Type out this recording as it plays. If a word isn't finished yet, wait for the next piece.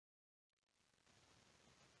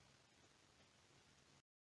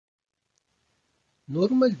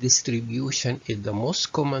Normal distribution is the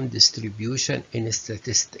most common distribution in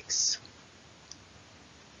statistics.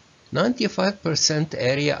 95%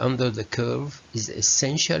 area under the curve is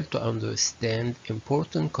essential to understand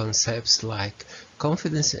important concepts like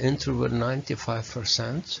confidence interval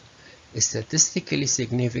 95%, statistically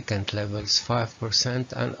significant levels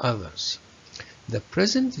 5%, and others. The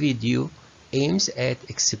present video aims at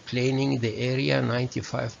explaining the area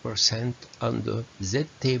 95% under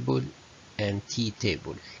Z-table and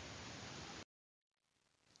T-table.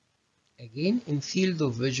 Again, in field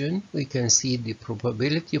of vision, we can see the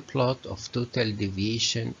probability plot of total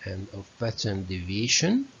deviation and of pattern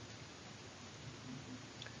deviation.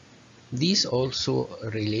 These also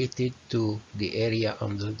related to the area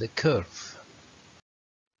under the curve.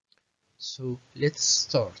 So let's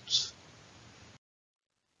start.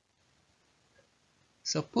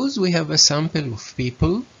 Suppose we have a sample of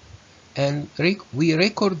people and we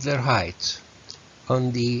record their height.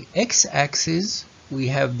 On the x-axis, we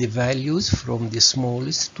have the values from the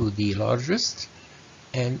smallest to the largest,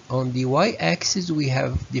 and on the y-axis we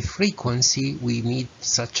have the frequency we meet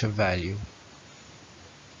such a value.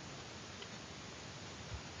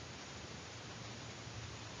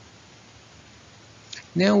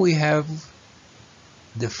 Now we have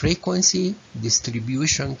the frequency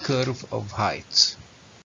distribution curve of height.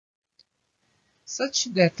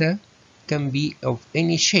 Such data can be of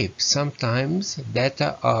any shape. Sometimes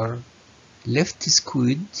data are left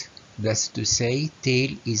skewed, that's to say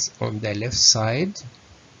tail is on the left side,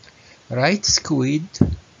 right skewed,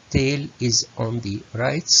 tail is on the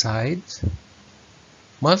right side.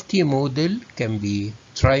 Multimodal can be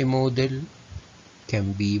trimodal,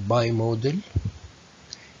 can be bimodal,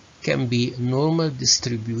 can be normal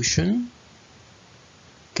distribution,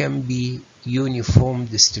 can be uniform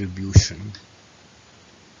distribution.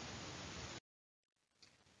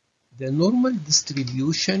 The normal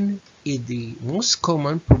distribution is the most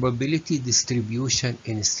common probability distribution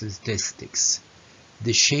in statistics.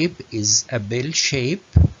 The shape is a bell shape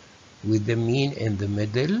with the mean in the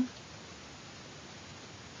middle,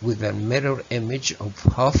 with a mirror image of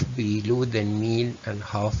half below the mean and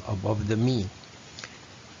half above the mean.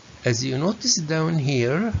 As you notice down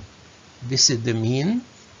here, this is the mean,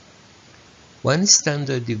 1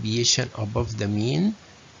 standard deviation above the mean,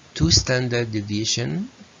 2 standard deviation,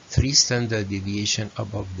 3 standard deviation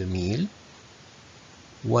above the mean,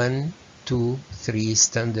 1, 2, 3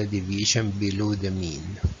 standard deviation below the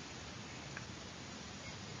mean.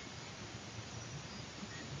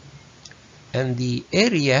 And the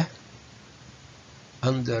area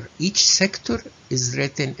under each sector is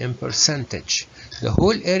written in percentage. The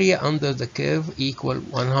whole area under the curve equal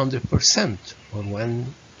 100% or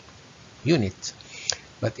 1 unit,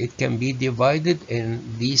 but it can be divided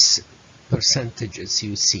in these percentages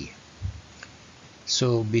you see.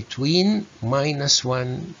 So between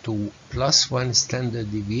 -1 to +1 standard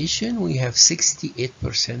deviation, we have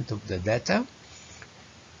 68% of the data.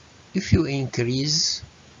 If you increase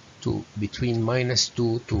to between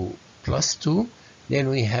 -2 to +2, then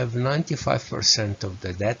we have 95% of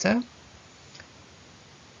the data.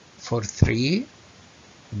 For 3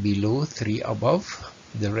 below, 3 above,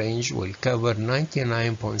 the range will cover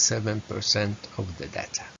 99.7% of the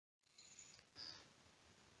data.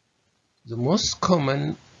 The most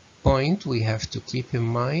common point we have to keep in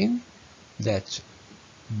mind that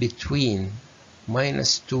between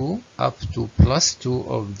 -2 up to +2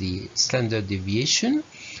 of the standard deviation,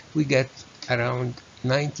 we get around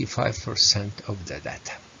 95% of the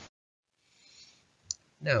data.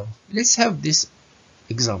 Now, let's have this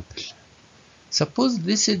example. Suppose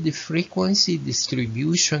this is the frequency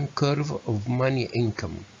distribution curve of money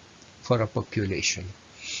income for a population.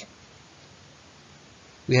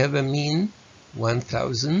 We have a mean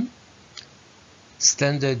 1000,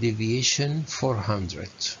 standard deviation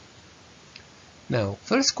 400. Now,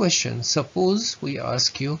 first question, suppose we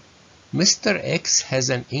ask you, Mr. X has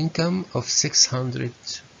an income of 600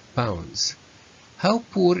 pounds. How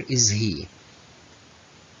poor is he?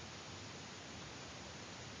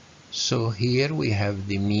 So here we have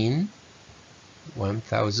the mean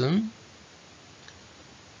 1000,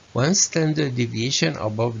 1 standard deviation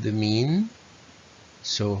above the mean,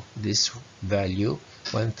 so this value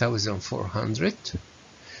 1400,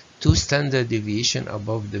 2 standard deviation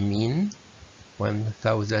above the mean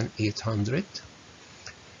 1800,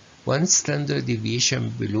 1 standard deviation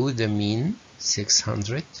below the mean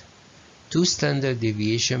 600, 2 standard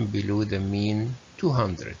deviation below the mean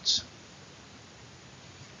 200.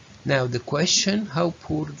 Now the question, how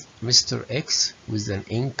poor Mr. X with an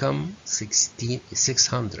income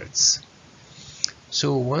 600s.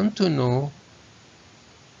 So we want to know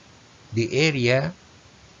the area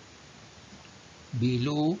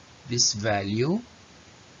below this value,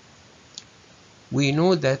 we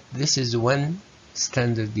know that this is 1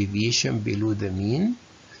 standard deviation below the mean,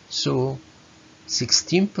 so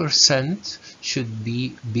 16% should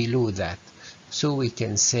be below that. So we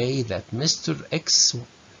can say that Mr. X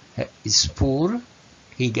is poor.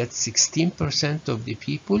 He gets 16% of the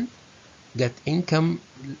people get income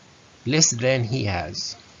less than he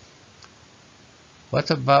has.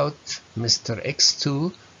 What about Mr.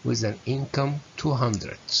 X2 with an income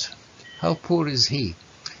 200? How poor is he?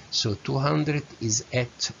 So 200 is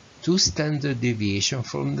at 2 standard deviation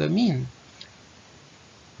from the mean.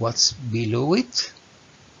 What's below it?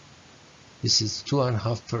 This is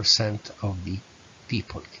 2.5% of the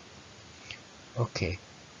people. Okay,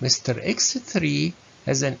 Mr. X3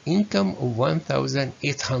 has an income of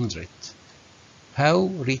 1,800. How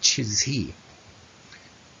rich is he?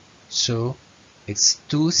 So it's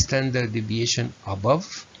 2 standard deviation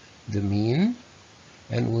above the mean,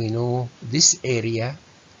 and we know this area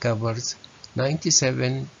covers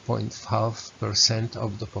 97.5%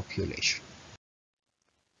 of the population.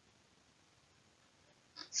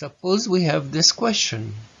 Suppose we have this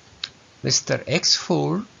question. Mr.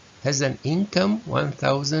 X4 has an income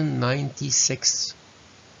 1,096.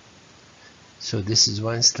 So this is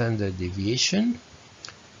 1 standard deviation.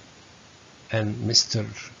 And Mr.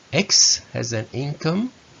 X has an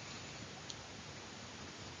income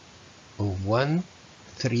of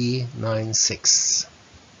 1,396.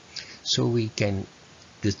 So we can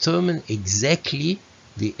determine exactly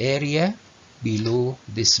the area below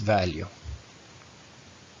this value.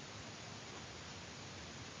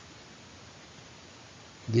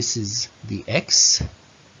 This is the X.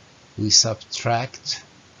 We subtract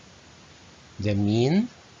the mean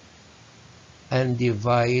and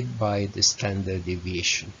divide by the standard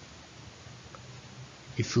deviation.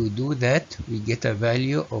 If we do that, we get a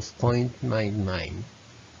value of 0.99.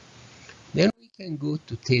 Then we can go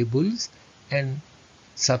to tables and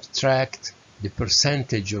subtract the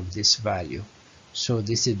percentage of this value. So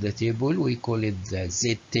this is the table. We call it the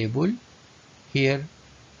Z table. Here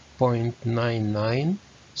 0.99.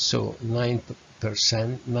 So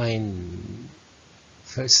 9%,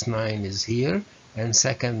 first 9 is here, and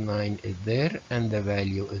second 9 is there, and the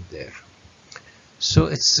value is there. So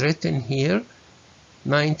it's written here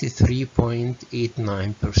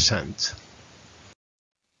 93.89%.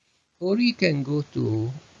 Or you can go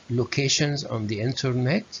to locations on the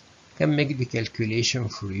internet, can make the calculation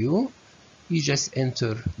for you. You just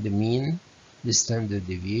enter the mean, the standard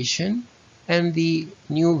deviation, and the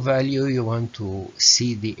new value you want to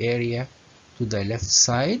see the area to the left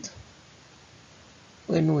side.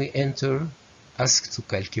 When we enter ask to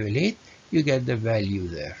calculate, you get the value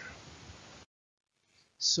there.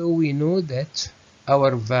 So we know that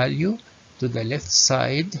our value to the left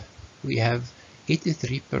side, we have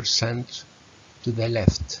 83% to the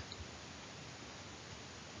left.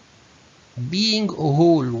 Being a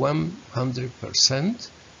whole 100%,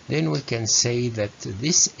 then we can say that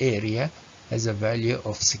this area has a value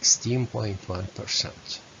of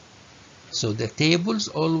 16.1%. So the tables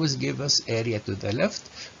always give us area to the left,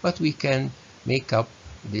 but we can make up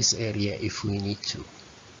this area if we need to.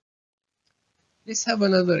 Let's have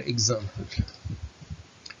another example.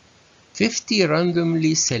 50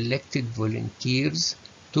 randomly selected volunteers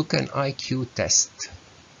took an IQ test.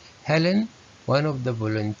 Helen, one of the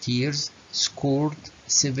volunteers, scored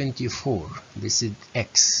 74. This is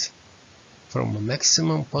X. From a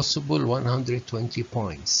maximum possible 120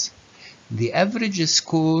 points. The average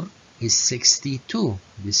score is 62.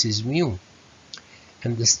 This is mu.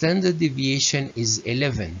 And the standard deviation is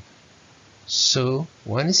 11. So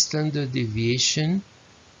 1 standard deviation,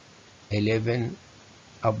 11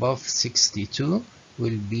 above 62,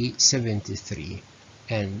 will be 73.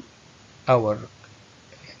 And our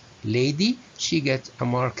lady, she gets a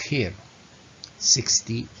mark here,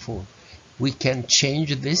 64. We can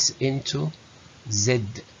change this into Z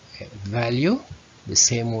value the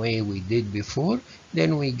same way we did before.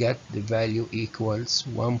 Then we get the value equals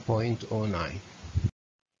 1.09.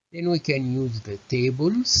 Then we can use the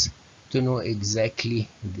tables to know exactly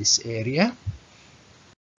this area,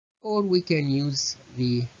 or we can use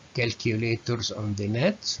the calculators on the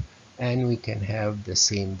net and we can have the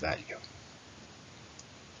same value.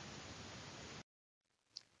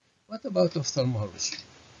 What about ophthalmology?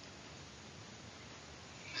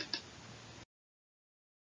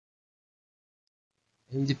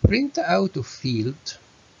 In the printout of field,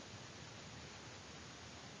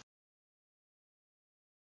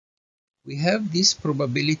 we have these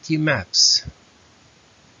probability maps,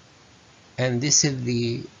 and this is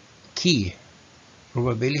the key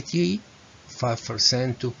probability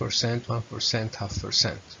 5%, 2%, 1%, half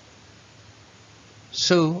percent.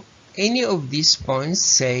 So any of these points,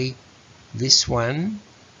 say this one,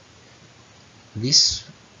 this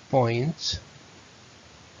point,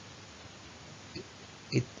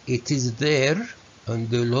 it is there on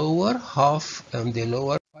the lower half, on the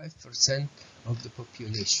lower 5% of the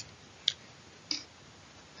population.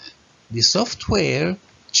 The software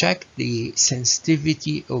checked the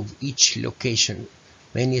sensitivity of each location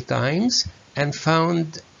many times and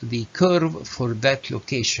found the curve for that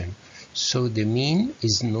location. So the mean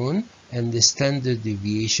is known and the standard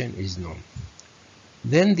deviation is known.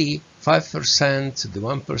 Then the 5%, the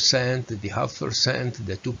 1%, the half percent,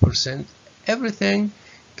 the 2%, everything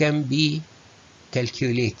can be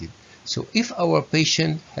calculated. So if our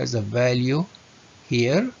patient has a value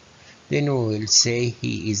here, then we will say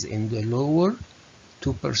he is in the lower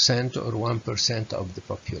 2% or 1% of the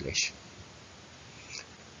population.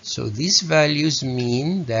 So these values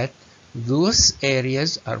mean that those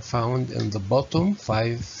areas are found in the bottom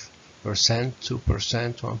 5%,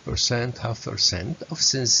 2%, 1%, half percent of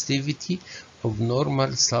sensitivity of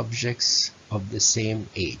normal subjects of the same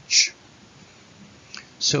age.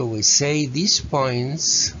 So we say these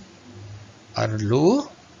points are low,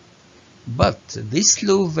 but this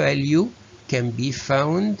low value can be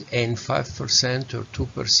found in 5% or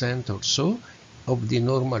 2% or so of the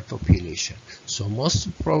normal population. So most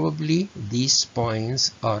probably these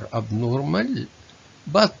points are abnormal,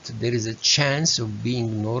 but there is a chance of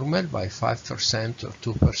being normal by 5% or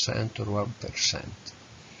 2% or 1%.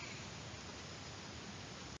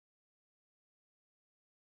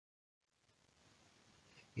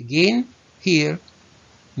 Again, here,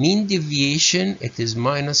 mean deviation, it is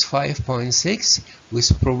minus 5.6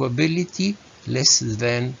 with probability less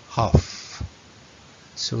than half.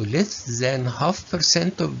 So less than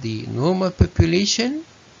 0.5% of the normal population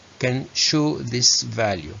can show this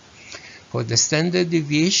value. For the standard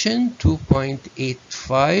deviation,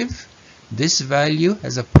 2.85, this value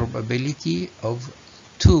has a probability of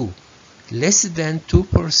 2. Less than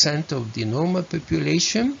 2% of the normal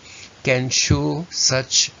population can show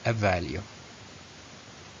such a value.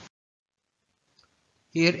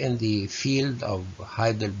 Here in the field of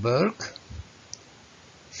Heidelberg,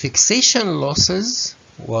 fixation losses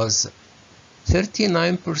was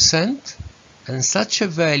 39%, and such a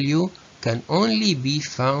value can only be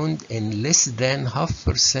found in less than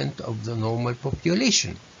 0.5% of the normal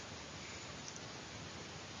population.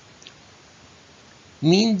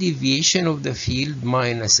 Mean deviation of the field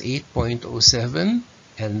minus 8.07,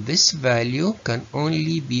 and this value can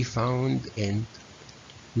only be found in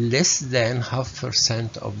less than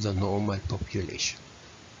 0.5% of the normal population.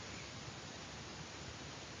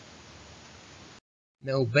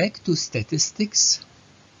 Now back to statistics.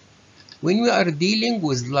 When we are dealing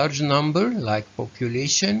with large number like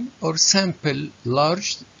population or sample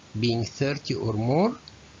large being 30 or more,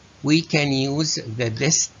 we can use the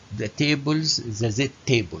tables, the Z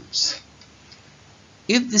tables.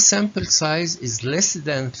 If the sample size is less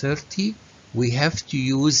than 30, we have to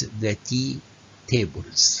use the T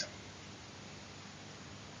tables.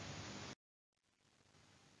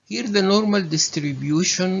 Here the normal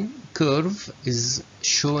distribution curve is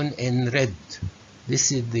shown in red.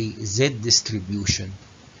 This is the Z distribution.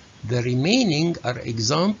 The remaining are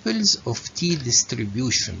examples of T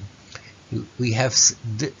distribution. We have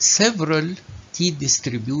several T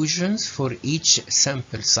distributions for each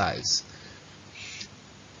sample size.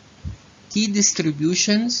 T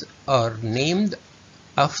distributions are named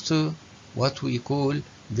after what we call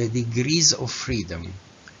the degrees of freedom.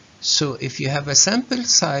 So if you have a sample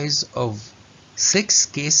size of 6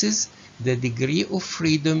 cases, the degree of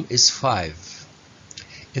freedom is 5.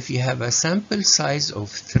 If you have a sample size of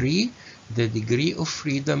 3, the degree of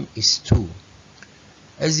freedom is 2.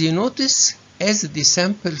 As you notice, as the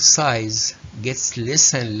sample size gets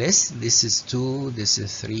less and less, this is 2, this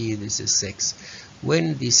is 3, this is 6.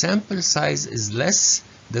 When the sample size is less,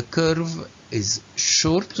 the curve is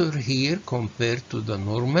shorter here compared to the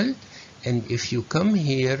normal, and if you come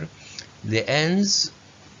here, the ends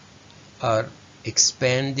are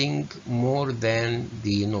expanding more than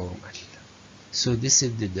the normal. So this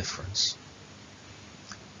is the difference.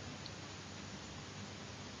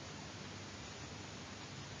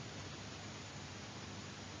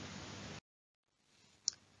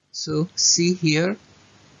 So see here,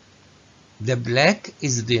 the black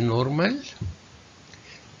is the normal.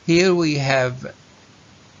 Here we have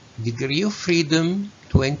degree of freedom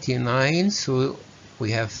 29, so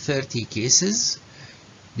we have 30 cases.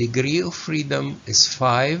 Degree of freedom is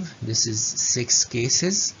 5, this is 6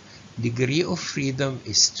 cases. Degree of freedom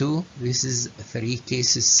is 2, this is 3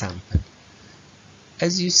 cases sample.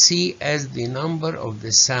 As you see, as the number of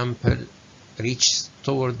the sample reaches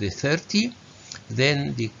toward the 30,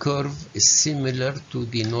 then the curve is similar to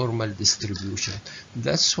the normal distribution.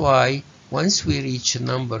 That's why once we reach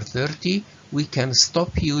number 30, we can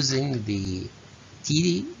stop using the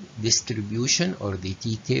T distribution or the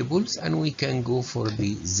T tables, and we can go for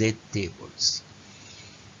the Z tables.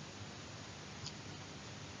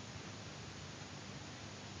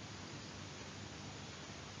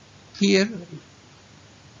 Here,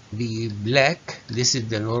 the black, this is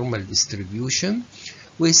the normal distribution.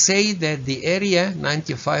 We say that the area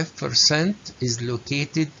 95% is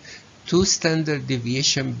located 2 standard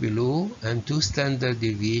deviation below and 2 standard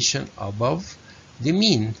deviation above the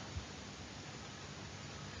mean.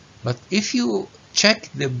 But if you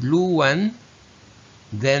check the blue one,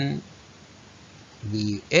 then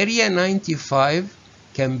the area 95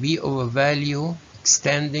 can be of a value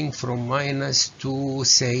extending from -2,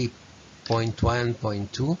 say 0.1,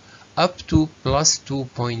 0.2 up to plus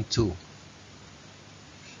 2.2.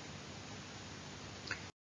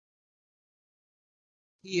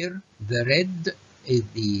 Here, the red is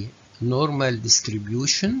the normal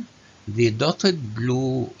distribution. The dotted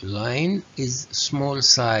blue line is small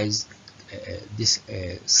size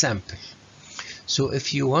sample. So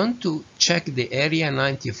if you want to check the area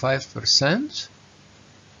 95%,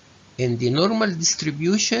 in the normal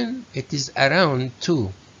distribution, it is around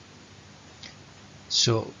 2.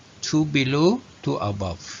 So 2 below, 2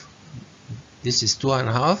 above. This is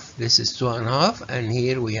 2.5, this is 2.5, and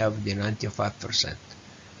here we have the 95%.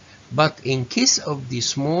 But in case of the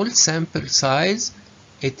small sample size,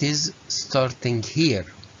 it is starting here.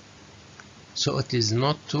 So it is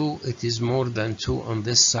not 2, it is more than 2 on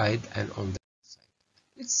this side and on that side.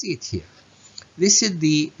 Let's see it here. This is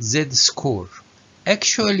the Z score.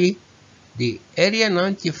 Actually, the area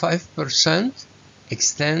 95%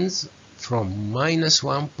 extends from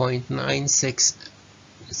 -1.96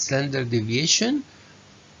 standard deviation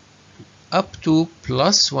up to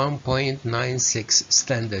plus 1.96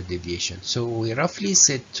 standard deviation. So we roughly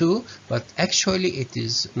said 2, but actually it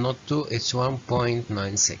is not 2, it's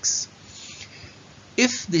 1.96.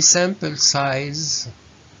 If the sample size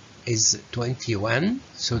is 21,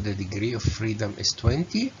 so the degree of freedom is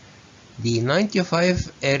 20, the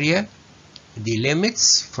 95 area, the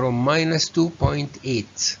limits from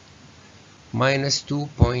 -2.8,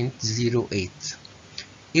 -2.08.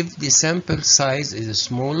 If the sample size is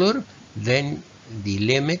smaller, then the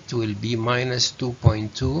limit will be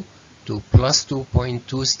 -2.2 to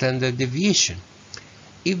 +2.2 standard deviation.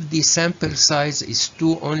 If the sample size is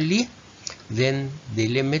 2 only, then the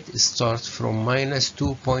limit starts from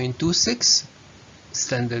 -2.26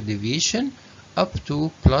 standard deviation up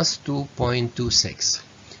to +2.26.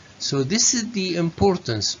 So this is the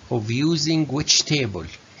importance of using which table.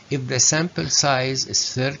 If the sample size is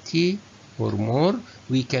 30 or more,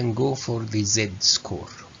 we can go for the Z score.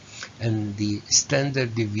 And the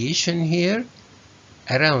standard deviation here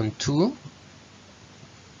around 2,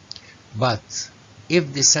 but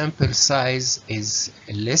if the sample size is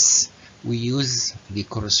less, we use the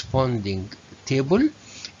corresponding table,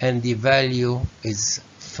 and the value is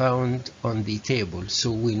found on the table.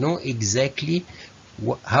 So we know exactly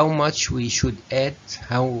how much we should add,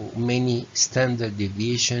 how many standard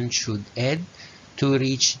deviation should add to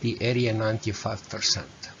reach the area 95%.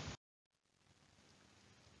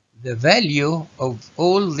 The value of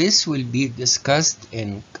all this will be discussed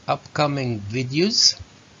in upcoming videos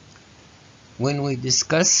when we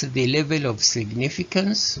discuss the level of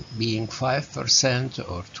significance being 5%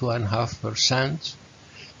 or 2.5%,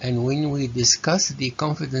 and when we discuss the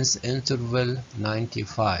confidence interval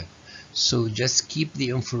 95. So just keep the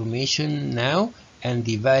information now, and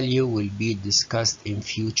the value will be discussed in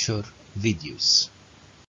future videos.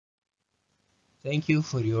 Thank you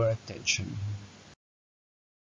for your attention.